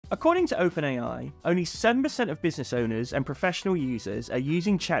According to OpenAI, only 7% of business owners and professional users are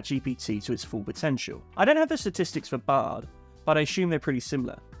using ChatGPT to its full potential. I don't have the statistics for Bard, but I assume they're pretty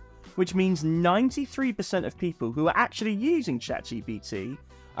similar, which means 93% of people who are actually using ChatGPT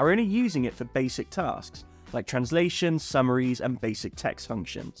are only using it for basic tasks, like translation, summaries, and basic text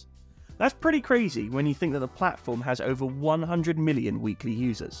functions. That's pretty crazy when you think that the platform has over 100 million weekly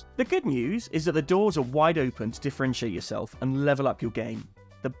users. The good news is that the doors are wide open to differentiate yourself and level up your game.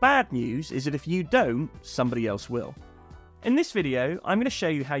 The bad news is that if you don't, somebody else will. In this video, I'm going to show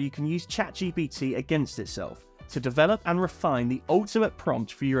you how you can use ChatGPT against itself to develop and refine the ultimate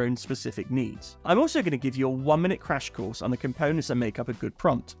prompt for your own specific needs. I'm also going to give you a 1-minute crash course on the components that make up a good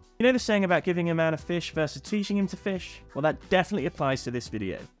prompt. You know the saying about giving a man a fish versus teaching him to fish? Well, that definitely applies to this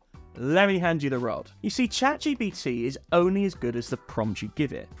video. Let me hand you the rod. You see, ChatGPT is only as good as the prompt you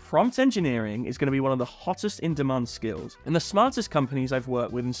give it. Prompt engineering is going to be one of the hottest in-demand skills, and the smartest companies I've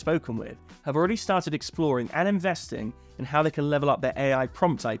worked with and spoken with have already started exploring and investing in how they can level up their AI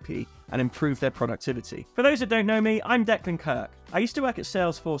prompt IP and improve their productivity. For those that don't know me, I'm Declan Kirk. I used to work at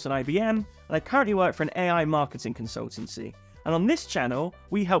Salesforce and IBM, and I currently work for an AI marketing consultancy. And on this channel,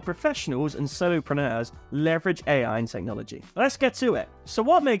 we help professionals and solopreneurs leverage AI and technology. Let's get to it. So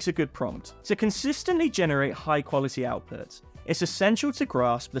what makes a good prompt? To consistently generate high-quality outputs, it's essential to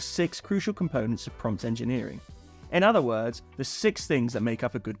grasp the 6 crucial components of prompt engineering. In other words, the 6 things that make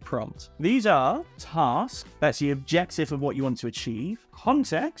up a good prompt. These are task, that's the objective of what you want to achieve,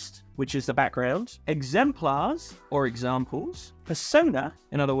 context, which is the background, exemplars, or examples, persona,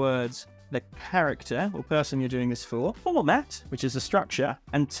 in other words, the character or person you're doing this for, format, which is the structure,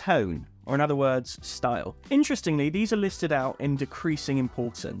 and tone, or in other words, style. Interestingly, these are listed out in decreasing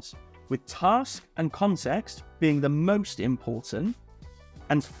importance, with task and context being the most important,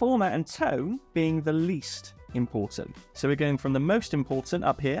 and format and tone being the least important. So we're going from the most important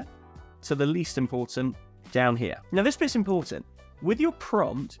up here to the least important down here. Now this bit's important. With your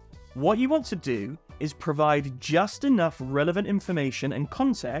prompt, what you want to do is provide just enough relevant information and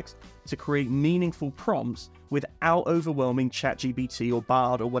context to create meaningful prompts without overwhelming ChatGPT or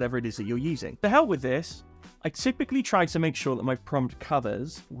Bard or whatever it is that you're using. To help with this, I typically try to make sure that my prompt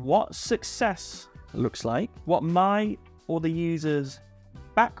covers what success looks like, what my or the user's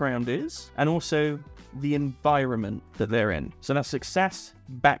background is, and also the environment that they're in. So that's success,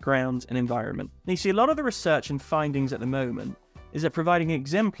 background, and environment. Now you see, a lot of the research and findings at the moment is that providing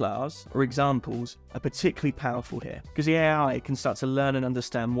exemplars or examples are particularly powerful here, because the AI can start to learn and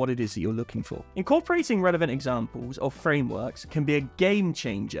understand what it is that you're looking for. Incorporating relevant examples or frameworks can be a game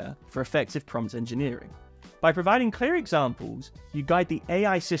changer for effective prompt engineering. By providing clear examples, you guide the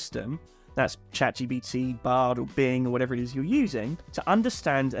AI system, that's ChatGPT, Bard, or Bing, or whatever it is you're using, to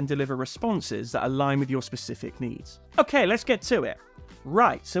understand and deliver responses that align with your specific needs. Okay, let's get to it.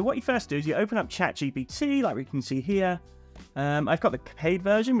 Right, so what you first do is you open up ChatGPT, like we can see here. I've got the paid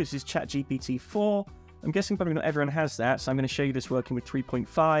version, which is ChatGPT 4. I'm guessing probably not everyone has that, so I'm going to show you this working with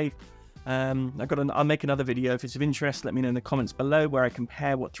 3.5. I'll make another video if it's of interest. Let me know in the comments below where I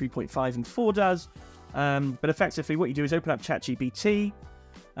compare what 3.5 and 4 does. But effectively, what you do is open up ChatGPT,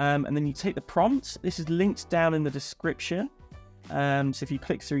 and then you take the prompt. This is linked down in the description. So if you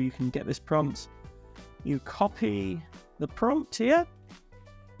click through, you can get this prompt. You copy the prompt here,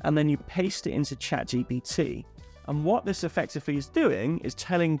 and then you paste it into ChatGPT. And what this effectively is doing is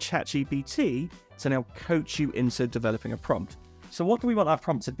telling ChatGPT to now coach you into developing a prompt. So what do we want our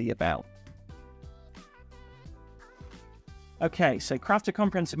prompt to be about? Okay, so craft a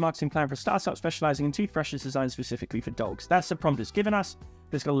comprehensive marketing plan for a startup specializing in toothbrushes designed specifically for dogs. That's the prompt it's given us.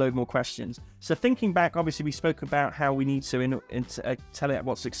 There's got a load more questions. So thinking back, obviously we spoke about how we need to tell it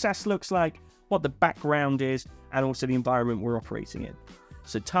what success looks like, what the background is, and also the environment we're operating in.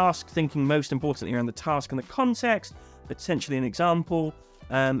 So task, thinking most importantly around the task and the context, potentially an example,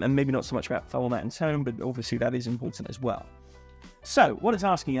 and maybe not so much about format and tone, but obviously that is important as well. So what it's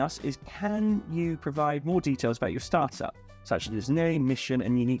asking us is, can you provide more details about your startup, such as name, mission,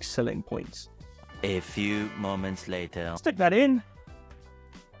 and unique selling points? A few moments later. Stick that in,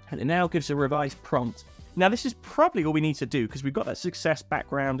 and it now gives a revised prompt. Now this is probably all we need to do, because we've got that success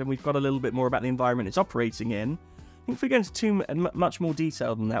background and we've got a little bit more about the environment it's operating in. I think if we go into much more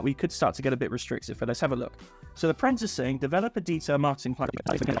detail than that, we could start to get a bit restrictive, but let's have a look. So the prompt is saying, develop a detailed marketing plan.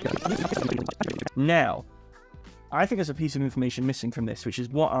 Now, I think there's a piece of information missing from this, which is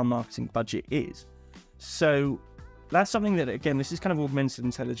what our marketing budget is. So that's something that, again, this is kind of augmented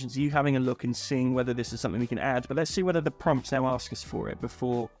intelligence, you having a look and seeing whether this is something we can add, but let's see whether the prompts now ask us for it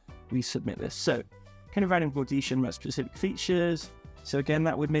before we submit this. So, can you write in more detail about specific features? So again,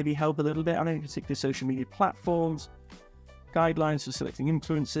 that would maybe help a little bit on any particular social media platforms. Guidelines for selecting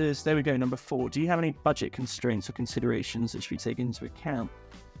influencers. There we go, number 4. Do you have any budget constraints or considerations that should be taken into account?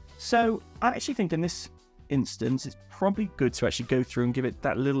 So I actually think in this instance, it's probably good to actually go through and give it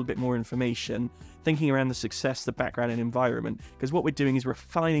that little bit more information, thinking around the success, the background and environment, because what we're doing is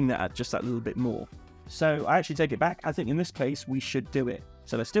refining that just that little bit more. So I actually take it back. I think in this case, we should do it.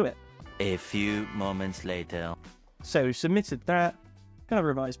 So let's do it. A few moments later. So we've submitted that, going to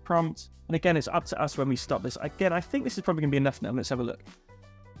revise prompt. And again, it's up to us when we stop this. Again, I think this is probably going to be enough now. Let's have a look.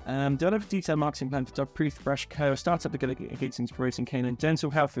 Do I have a detailed marketing plan for Dog Toothbrush Co., a startup against promoting canine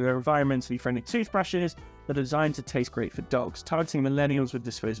dental health through environmentally friendly toothbrushes that are designed to taste great for dogs, targeting millennials with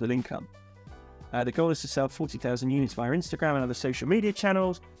disposable income. The goal is to sell 40,000 units via Instagram and other social media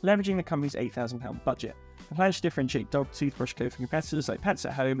channels, leveraging the company's £8,000 budget. The plan should differentiate Dog Toothbrush Co. from competitors like Pets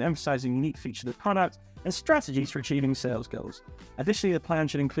at Home, emphasizing unique features of the product and strategies for achieving sales goals. Additionally, the plan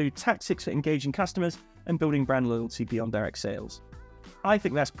should include tactics for engaging customers and building brand loyalty beyond direct sales. I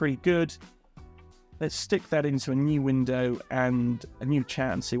think that's pretty good. Let's stick that into a new window and a new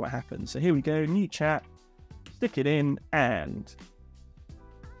chat and see what happens. So here we go, new chat, stick it in, and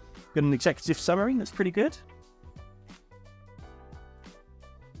got an executive summary. That's pretty good.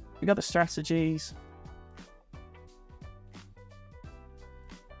 We got the strategies.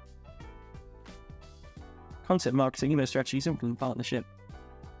 Content marketing, email strategies, implement partnership.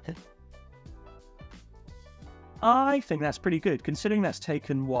 I think that's pretty good, considering that's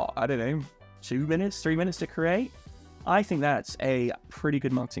taken, what, I don't know, 2 minutes, 3 minutes to create? I think that's a pretty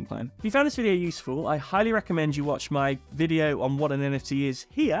good marketing plan. If you found this video useful, I highly recommend you watch my video on what an NFT is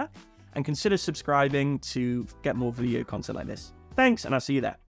here, and consider subscribing to get more video content like this. Thanks, and I'll see you there.